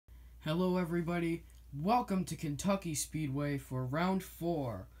Hello everybody, welcome to Kentucky Speedway for round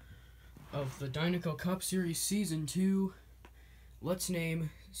 4 of the Dinoco Cup Series Season 2. Let's name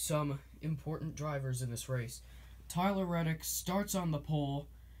some important drivers in this race. Tyler Reddick starts on the pole,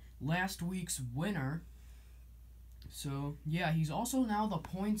 last week's winner. So yeah, he's also now the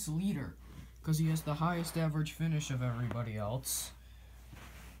points leader because he has the highest average finish of everybody else.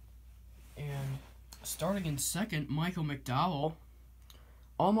 And starting in second, Michael McDowell.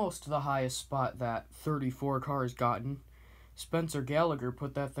 Almost the highest spot that 34 cars gotten. Spencer Gallagher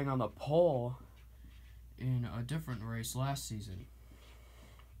put that thing on the pole in a different race last season.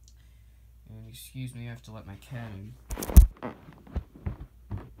 And excuse me, I have to let my cat in.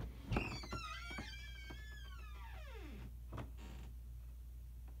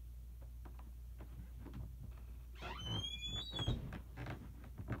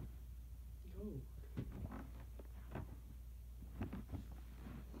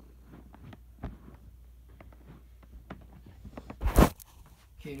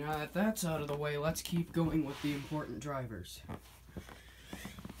 Okay, now that that's out of the way, let's keep going with the important drivers.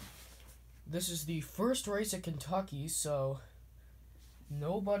 This is the first race at Kentucky, so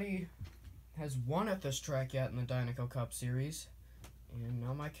nobody has won at this track yet in the Dinoco Cup Series. And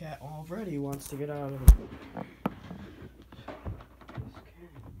now my cat already wants to get out of it.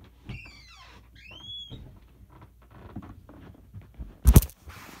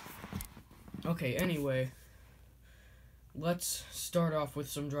 Okay, anyway, let's start off with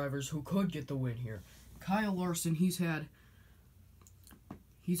some drivers who could get the win here. Kyle Larson, he's had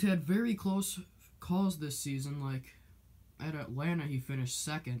very close calls this season. Like at Atlanta, he finished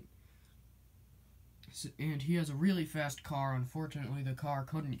second, and he has a really fast car. Unfortunately, the car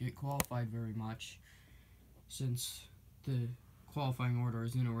couldn't get qualified very much since the qualifying order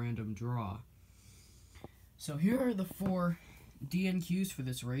is in a random draw. So here are the 4 DNQs for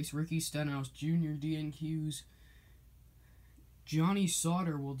this race. Ricky Stenhouse Jr. DNQs. Johnny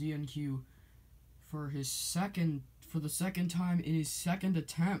Sauter will DNQ for the second time in his second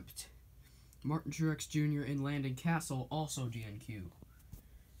attempt. Martin Truex Jr. and Landon Castle also DNQ.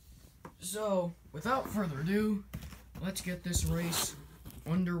 So, without further ado, let's get this race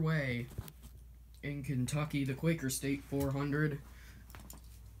underway in Kentucky, the Quaker State 400.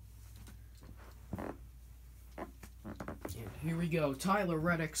 And here we go. Tyler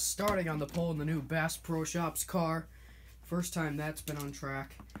Reddick starting on the pole in the new Bass Pro Shops car. First time that's been on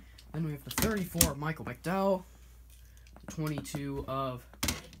track. Then we have the 34 of Michael McDowell, the 22 of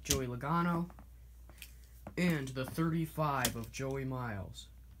Joey Logano, and the 35 of Joey Miles.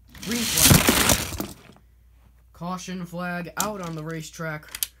 Green flag. Caution flag out on the racetrack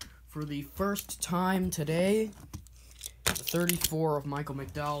for the first time today. The 34 of Michael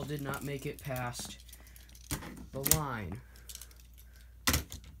McDowell did not make it past the line.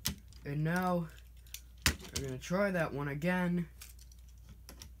 And now we're going to try that one again.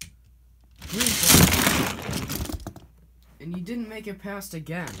 Green flag. And he didn't make it past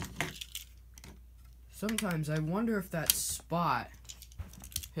again. Sometimes I wonder if that spot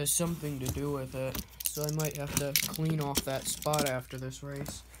has something to do with it. So I might have to clean off that spot after this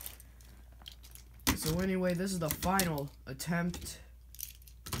race. So anyway, this is the final attempt.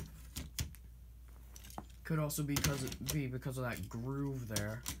 Could also be because of that groove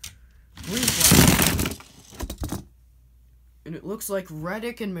there. Green flag. And it looks like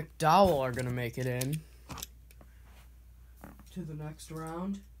Reddick and McDowell are going to make it in to the next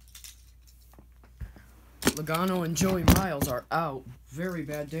round. Logano and Joey Miles are out. Very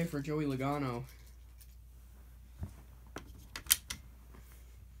bad day for Joey Logano.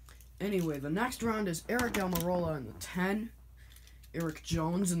 Anyway, the next round is Eric Almirola in the 10. Eric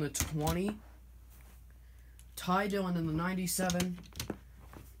Jones in the 20. Ty Dillon in the 97.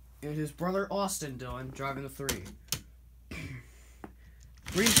 And his brother Austin Dillon driving the 3.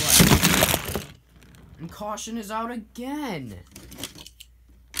 Green flag. And caution is out again.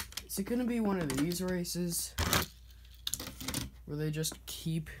 Is it going to be one of these races where they just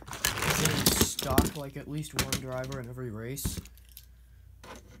keep getting stuck, like at least one driver in every race?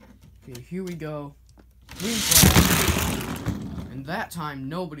 Okay, here we go. Green flag. And that time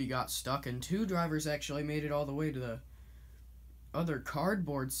nobody got stuck, and 2 drivers actually made it all the way to the other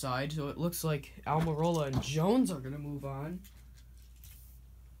cardboard side, so it looks like Almirola and Jones are going to move on.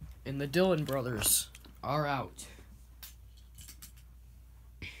 And the Dillon brothers are out.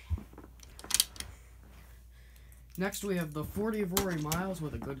 Next we have the 40 of Rory Miles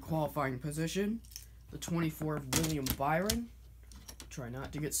with a good qualifying position. The 24 of William Byron. Try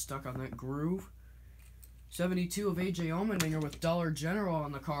not to get stuck on that groove. 72 of AJ Allmendinger with Dollar General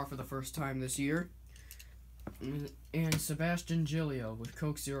on the car for the first time this year. And Sebastian Giglio with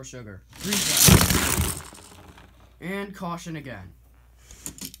Coke Zero Sugar. Green flag. And caution again.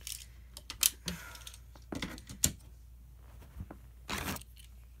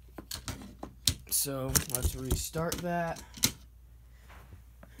 So let's restart that.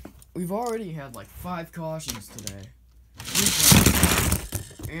 We've already had like 5 cautions today.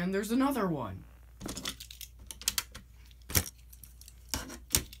 And there's another one.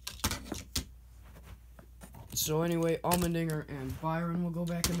 So anyway, Allmendinger and Byron will go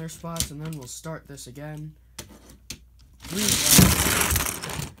back in their spots, and then we'll start this again.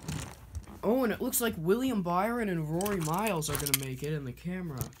 Oh, and it looks like William Byron and Rory Miles are going to make it, and the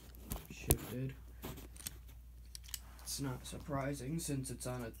camera shifted. It's not surprising, since it's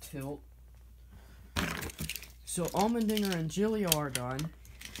on a tilt. So Allmendinger and Giglio are done.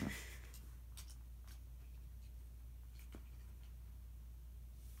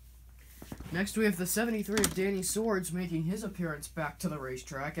 Next, we have the 73 of Danny Swords making his appearance back to the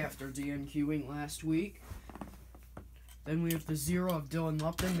racetrack after DNQing last week. Then we have the 0 of Dylan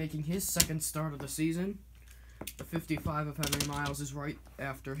Lupton making his second start of the season. The 55 of Henry Miles is right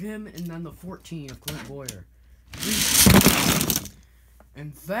after him, and then the 14 of Clint Boyer.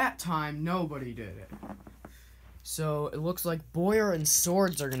 And that time, nobody did it. So, it looks like Boyer and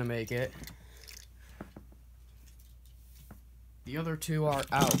Swords are going to make it. The other 2 are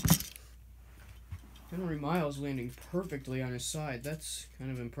out. Henry Miles landing perfectly on his side. That's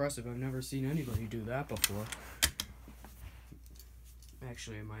kind of impressive. I've never seen anybody do that before.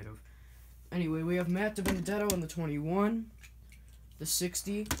 Actually, I might have. Anyway, we have Matt DiBenedetto in the 21. The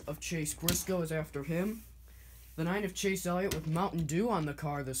 60 of Chase Briscoe is after him. The 9 of Chase Elliott with Mountain Dew on the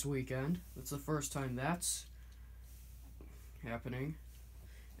car this weekend. That's the first time that's happening.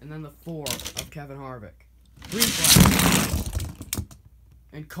 And then the 4 of Kevin Harvick. Green flag.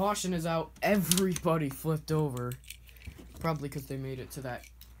 And caution is out. Everybody flipped over. Probably because they made it to that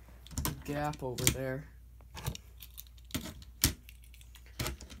gap over there.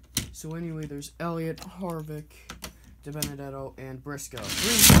 So anyway, there's Elliott, Harvick, DiBenedetto, and Briscoe.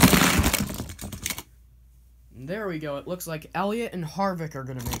 And there we go. It looks like Elliott and Harvick are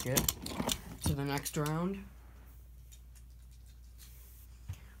going to make it to the next round.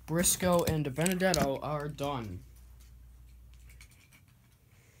 Briscoe and DiBenedetto are done.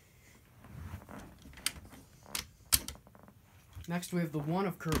 Next, we have the 1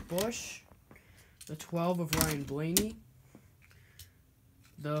 of Kurt Busch, the 12 of Ryan Blaney,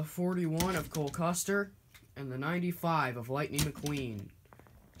 the 41 of Cole Custer, and the 95 of Lightning McQueen.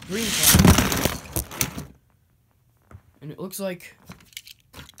 Green flag. And it looks like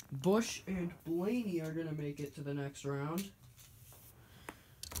Busch and Blaney are going to make it to the next round.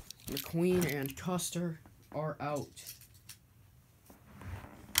 McQueen and Custer are out.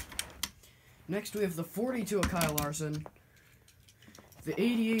 Next, we have the 42 of Kyle Larson, the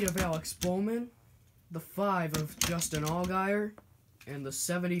 88 of Alex Bowman, the 5 of Justin Allgaier, and the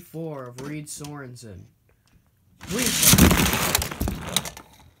 74 of Reed Sorensen. Green flag.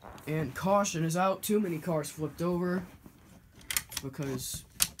 And caution is out. Too many cars flipped over because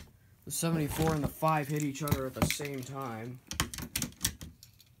the 74 and the 5 hit each other at the same time.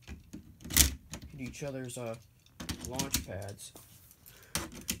 Hit each other's launch pads.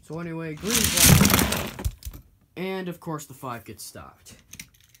 So anyway, green flag. And, of course, the 5 gets stopped.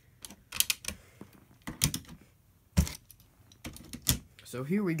 So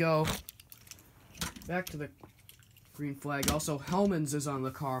here we go. Back to the green flag. Also, Hellmans is on the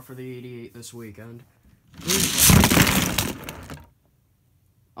car for the 88 this weekend. Green flag.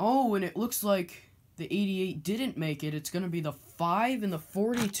 Oh, and it looks like the 88 didn't make it. It's going to be the 5 and the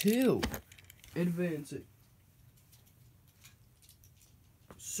 42. Advancing.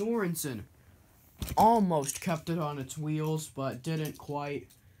 Sorensen almost kept it on its wheels, but didn't quite.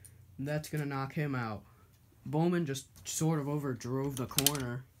 That's going to knock him out. Bowman just sort of overdrove the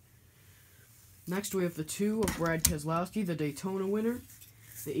corner. Next, we have the 2 of Brad Keselowski, the Daytona winner.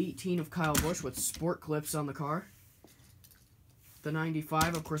 The 18 of Kyle Busch with sport clips on the car. The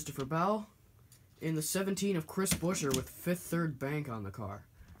 95 of Christopher Bell. And the 17 of Chris Buescher with 5th third bank on the car.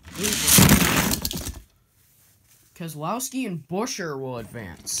 Keselowski and Buescher will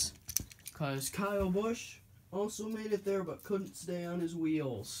advance, because Kyle Busch also made it there but couldn't stay on his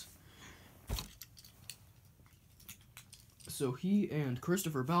wheels. So he and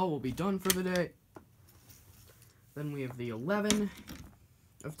Christopher Bell will be done for the day. Then we have the 11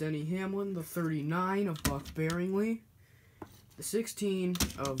 of Denny Hamlin, the 39 of Buck Bearingley, the 16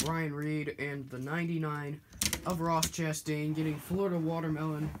 of Ryan Reed, and the 99 of Ross Chastain, getting Florida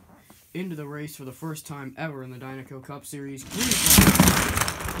Watermelon into the race for the first time ever in the Dinoco Cup Series.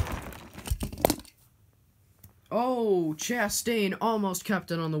 Oh, Chastain almost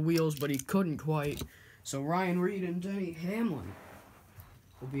kept it on the wheels, but he couldn't quite. So Ryan Reed and Denny Hamlin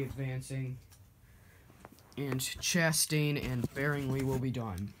will be advancing. And Chastain and Bearingley will be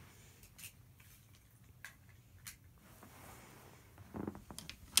done.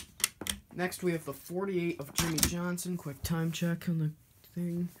 Next, we have the 48 of Jimmy Johnson. Quick time check on the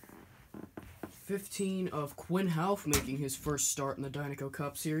thing. 15 of Quinn Houff making his first start in the Dinoco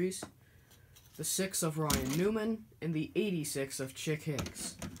Cup Series. The 6 of Ryan Newman. And the 86 of Chick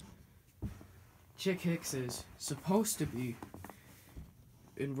Hicks. Chick Hicks is supposed to be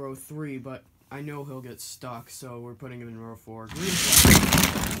in row 3, but I know he'll get stuck, so we're putting him in row 4. Green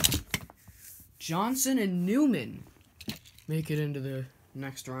flag. Johnson and Newman make it into the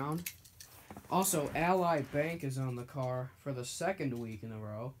next round. Also, Ally Bank is on the car for the second week in a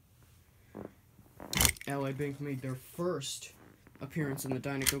row. Ally Bank made their first appearance in the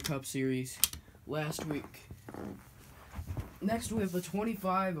Dinoco Cup Series last week. Next, we have the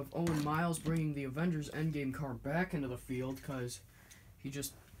 25 of Owen Miles bringing the Avengers Endgame car back into the field because he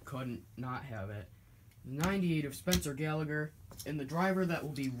just couldn't not have it. The 98 of Spencer Gallagher, and the driver that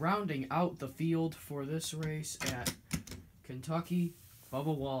will be rounding out the field for this race at Kentucky,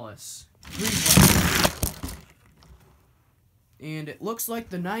 Bubba Wallace. And it looks like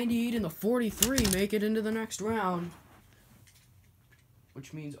the 98 and the 43 make it into the next round,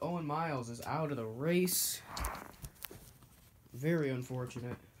 which means Owen Miles is out of the race. Very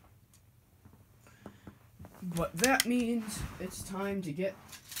unfortunate. But that means it's time to get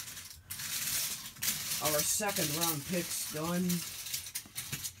our second round picks done.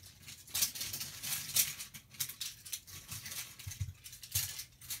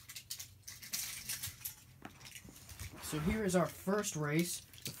 So here is our first race.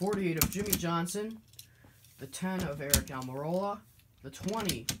 The 48 of Jimmy Johnson, the 10 of Eric Almirola, the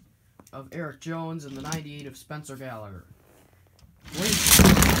 20 of Eric Jones, and the 98 of Spencer Gallagher.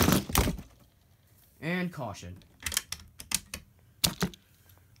 And caution.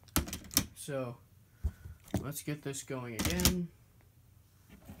 So, let's get this going again.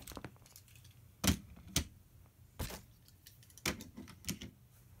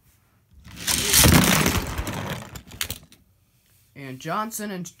 And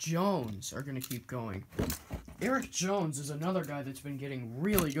Johnson and Jones are going to keep going. Eric Jones is another guy that's been getting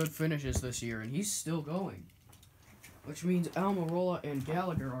really good finishes this year, and he's still going. Which means Almirola and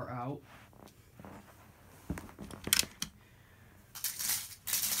Gallagher are out.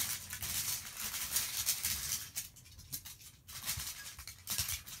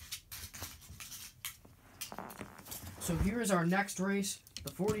 So here is our next race.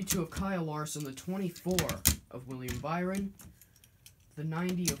 The 42 of Kyle Larson, the 24 of William Byron, the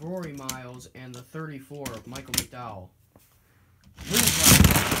 90 of Rory Miles, and the 34 of Michael McDowell.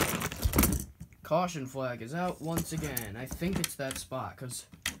 Caution flag is out once again. I think it's that spot, because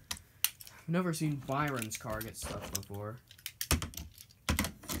I've never seen Byron's car get stuck before.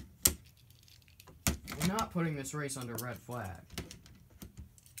 We're not putting this race under red flag.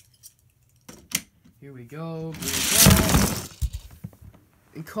 Here we go.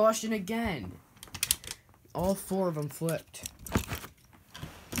 And caution again. All 4 of them flipped.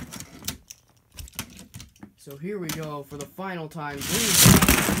 So here we go for the final time. Green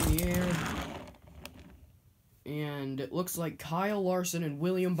flag in the air. And it looks like Kyle Larson and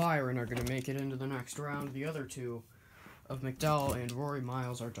William Byron are going to make it into the next round. The other 2 of McDowell and Rory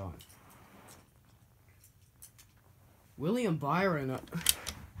Miles are done. William Byron,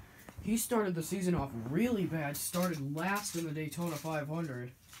 he started the season off really bad. Started last in the Daytona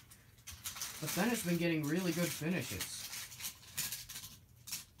 500. But then has been getting really good finishes.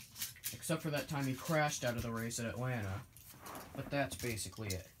 Except for that time he crashed out of the race at Atlanta. But that's basically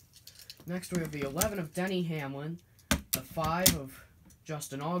it. Next we have the 11 of Denny Hamlin, the 5 of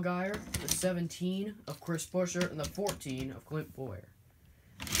Justin Allgaier, the 17 of Chris Buescher, and the 14 of Clint Boyer.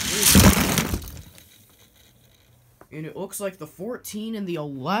 And it looks like the 14 and the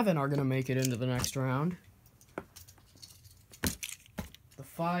 11 are going to make it into the next round. The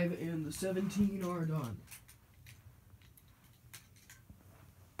 5 and the 17 are done.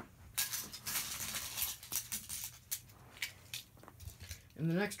 In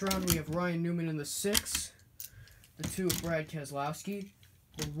the next round, we have Ryan Newman in the 6, the 2 of Brad Keselowski,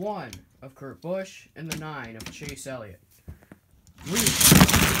 the 1 of Kurt Busch, and the 9 of Chase Elliott.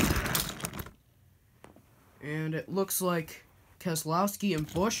 And it looks like Keselowski and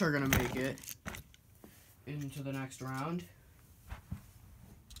Busch are going to make it into the next round,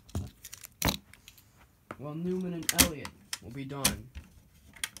 while Newman and Elliott will be done.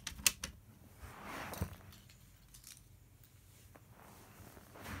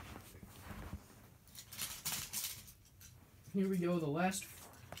 here we go. The last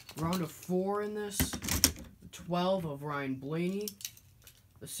round of 4 in this. The 12 of Ryan Blaney.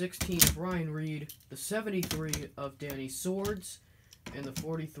 The 16 of Ryan Reed. The 73 of Danny Swords. And the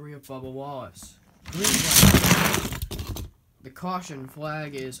 43 of Bubba Wallace. Green flag. The caution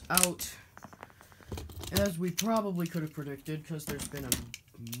flag is out. As we probably could have predicted, because there's been a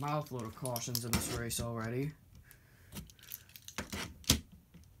mouthload of cautions in this race already.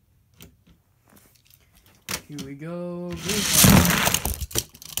 Here we go. Green flag.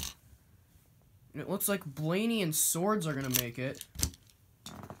 And it looks like Blaney and Swords are going to make it.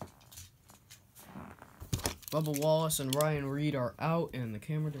 Bubba Wallace and Ryan Reed are out, and the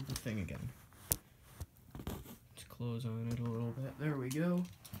camera did the thing again. Let's close on it a little bit. There we go.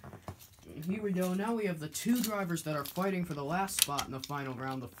 Here we go. Now we have the 2 drivers that are fighting for the last spot in the final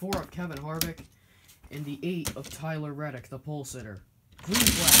round. The 4 of Kevin Harvick and the 8 of Tyler Reddick, the pole sitter. Green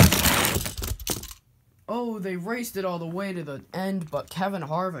flag. Oh, they raced it all the way to the end, but Kevin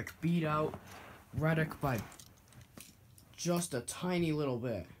Harvick beat out Reddick by just a tiny little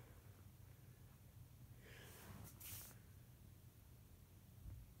bit.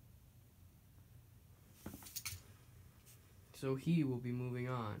 So he will be moving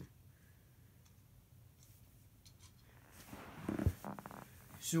on.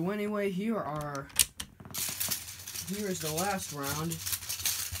 So anyway, here is the last round.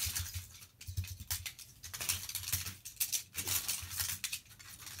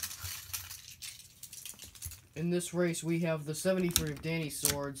 In this race, we have the 73 of Danny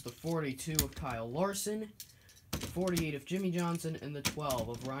Swords, the 42 of Kyle Larson, the 48 of Jimmy Johnson, and the 12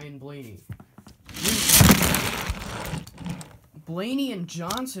 of Ryan Blaney. Blaney and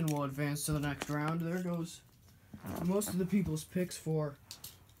Johnson will advance to the next round. There goes most of the people's picks for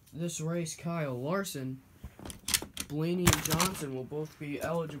this race. Kyle Larson, Blaney, and Johnson will both be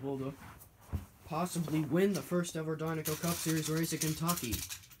eligible to possibly win the first ever Dinoco Cup Series race at Kentucky.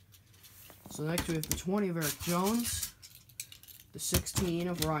 So next we have the 20 of Eric Jones, the 16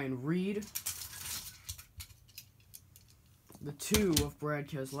 of Ryan Reed, the 2 of Brad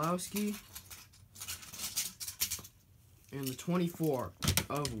Keselowski, and the 24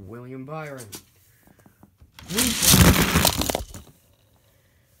 of William Byron. Green flag.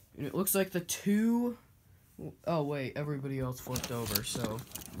 And it looks like the 2... Oh, wait. Everybody else flipped over, so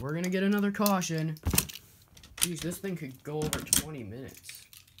we're going to get another caution. Jeez, this thing could go over 20 minutes.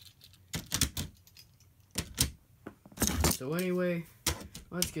 So anyway,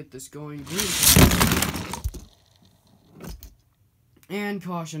 let's get this going. Green flag. And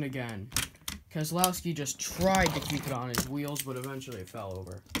caution again. Keselowski just tried to keep it on his wheels, but eventually it fell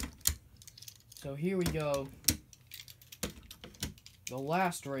over. So here we go. The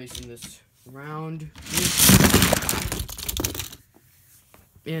last race in this round.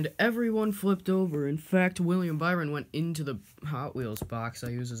 And everyone flipped over. In fact, William Byron went into the Hot Wheels box I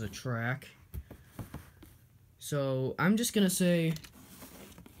use as a track. So I'm just going to say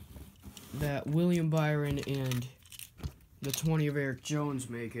that William Byron and the 20 of Eric Jones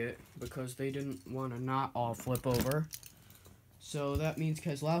make it, because they didn't want to not all flip over. So that means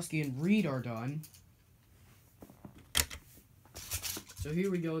Keselowski and Reed are done. So here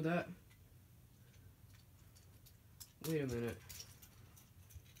we go. Wait a minute.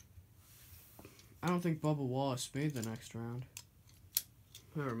 I don't think Bubba Wallace made the next round.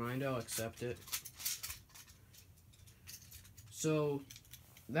 Never mind, I'll accept it. So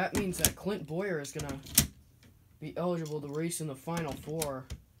that means that Clint Boyer is going to be eligible to race in the Final Four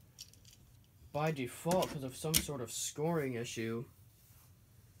by default because of some sort of scoring issue.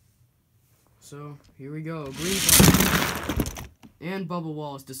 So, here we go. Green flag. And Bubba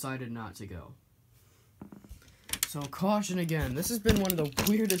Wallace decided not to go. So, caution again. This has been one of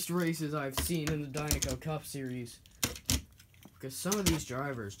the weirdest races I've seen in the Dinoco Cup Series. Because some of these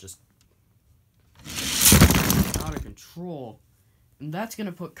drivers just out of control. And that's going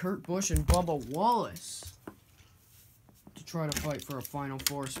to put Kurt Busch and Bubba Wallace to try to fight for a Final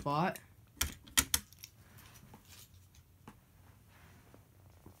Four spot.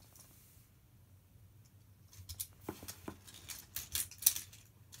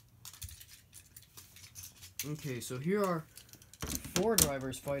 Okay, so here are 4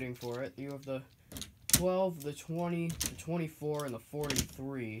 drivers fighting for it. You have the 12, the 20, the 24, and the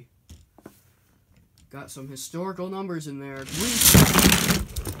 43. Got some historical numbers in there.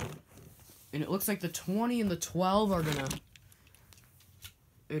 And it looks like the 20 and the 12 are going to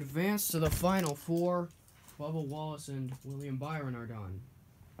advance to the Final Four. Bubba Wallace and William Byron are done.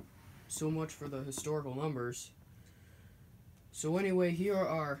 So much for the historical numbers. So anyway, here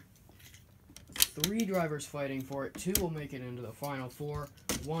are 3 drivers fighting for it. 2 will make it into the Final Four.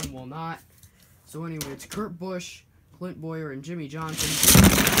 1 will not. So anyway, it's Kurt Busch, Clint Boyer and Jimmy Johnson.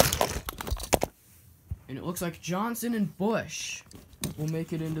 And it looks like Johnson and Bush will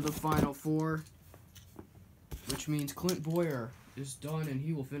make it into the Final Four, which means Clint Boyer is done and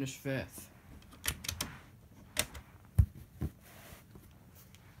he will finish 5th.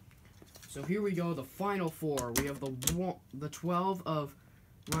 So here we go, the Final Four. We have the 12 of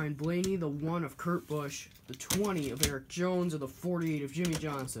Ryan Blaney, the 1 of Kurt Busch, the 20 of Eric Jones, and the 48 of Jimmy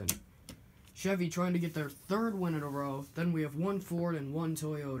Johnson. Chevy trying to get their 3rd win in a row. Then we have 1 Ford and 1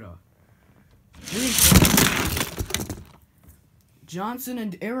 Toyota. Green flag. Johnson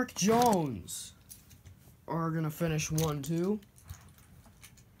and Eric Jones are going to finish 1-2.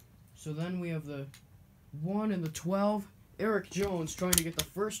 So then we have the 1 and the 12. Eric Jones trying to get the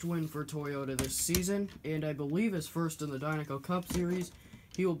 1st win for Toyota this season, and I believe his 1st in the Dinoco Cup Series.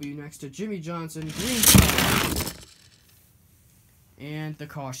 He will be next to Jimmy Johnson, green flag, and the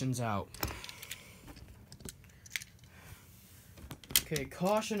caution's out. Okay,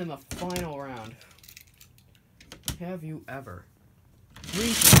 caution in the final round. Have you ever?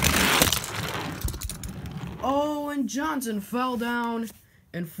 Green flag. Oh, and Johnson fell down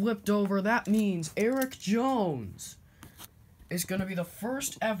and flipped over. That means Eric Jones is going to be the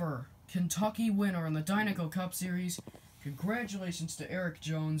first ever Kentucky winner in the Dinoco Cup Series. Congratulations to Eric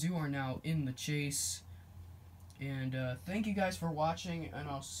Jones. You are now in the chase. And thank you guys for watching, and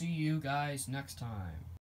I'll see you guys next time.